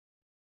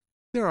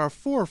There are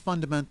four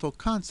fundamental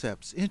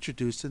concepts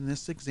introduced in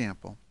this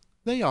example.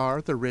 They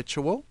are the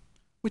ritual,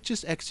 which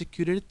is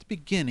executed at the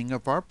beginning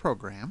of our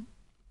program,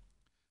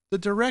 the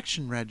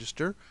direction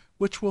register,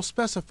 which will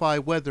specify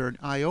whether an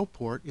I/O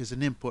port is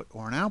an input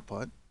or an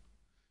output,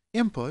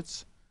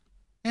 inputs,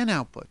 and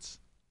outputs.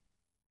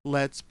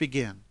 Let's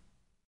begin.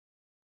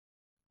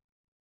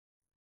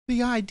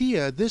 The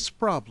idea of this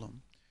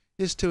problem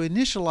is to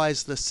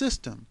initialize the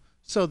system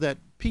so that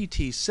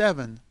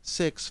PT7,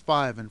 6,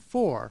 5, and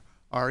 4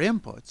 are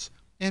inputs,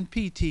 and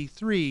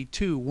PT3,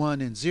 2,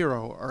 1, and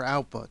 0 are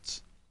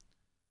outputs.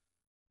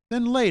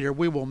 Then later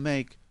we will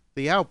make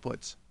the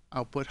outputs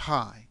output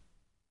high.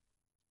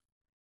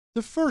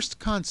 The first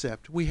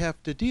concept we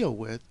have to deal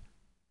with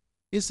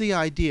is the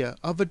idea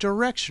of a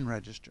direction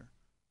register.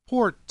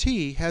 Port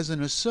T has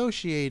an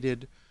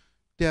associated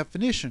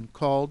definition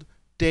called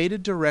data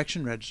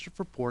direction register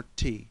for port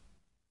T.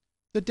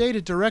 The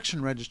data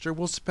direction register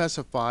will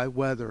specify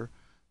whether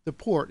the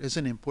port is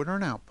an input or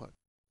an output.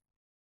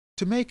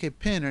 To make a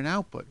pin an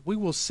output, we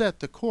will set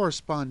the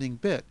corresponding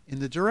bit in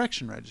the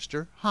direction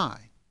register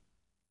high.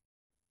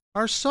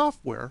 Our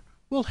software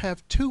will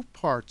have two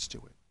parts to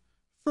it.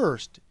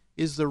 First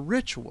is the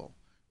ritual,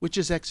 which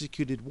is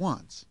executed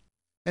once,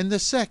 and the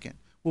second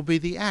will be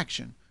the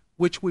action,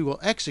 which we will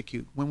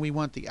execute when we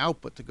want the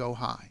output to go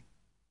high.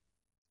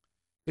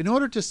 In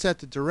order to set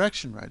the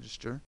direction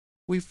register,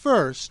 we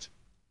first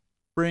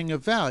bring a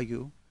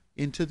value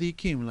into the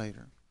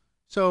accumulator.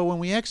 So when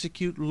we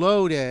execute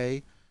load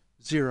A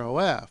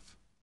 0F,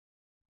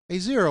 a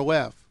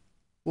 0F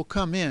will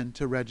come in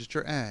to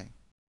register A.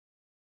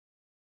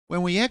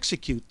 When we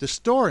execute the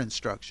store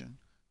instruction,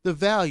 the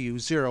value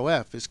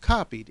 0F is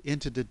copied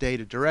into the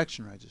data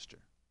direction register.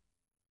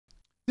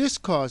 This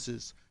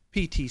causes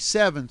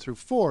PT7 through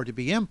 4 to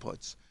be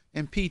inputs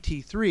and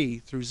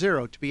PT3 through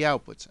 0 to be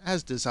outputs,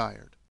 as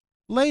desired.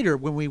 Later,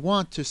 when we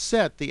want to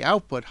set the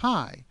output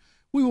high,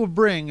 we will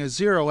bring a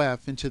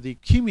 0F into the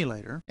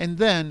accumulator and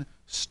then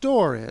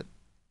store it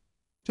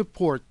to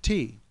port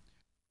T.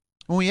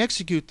 When we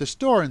execute the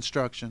store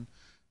instruction,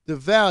 the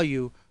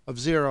value of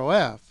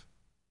 0F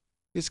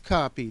is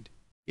copied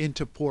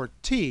into port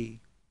T,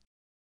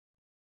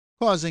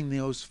 causing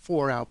those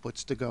four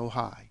outputs to go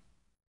high.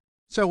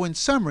 So in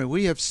summary,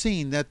 we have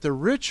seen that the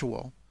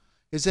ritual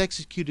is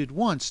executed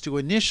once to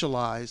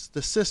initialize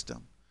the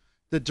system.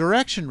 The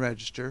direction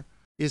register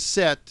is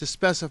set to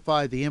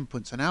specify the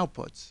inputs and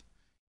outputs.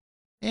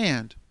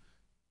 And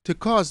to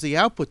cause the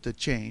output to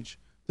change,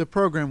 the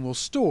program will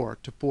store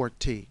to port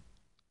T.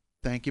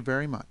 Thank you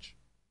very much.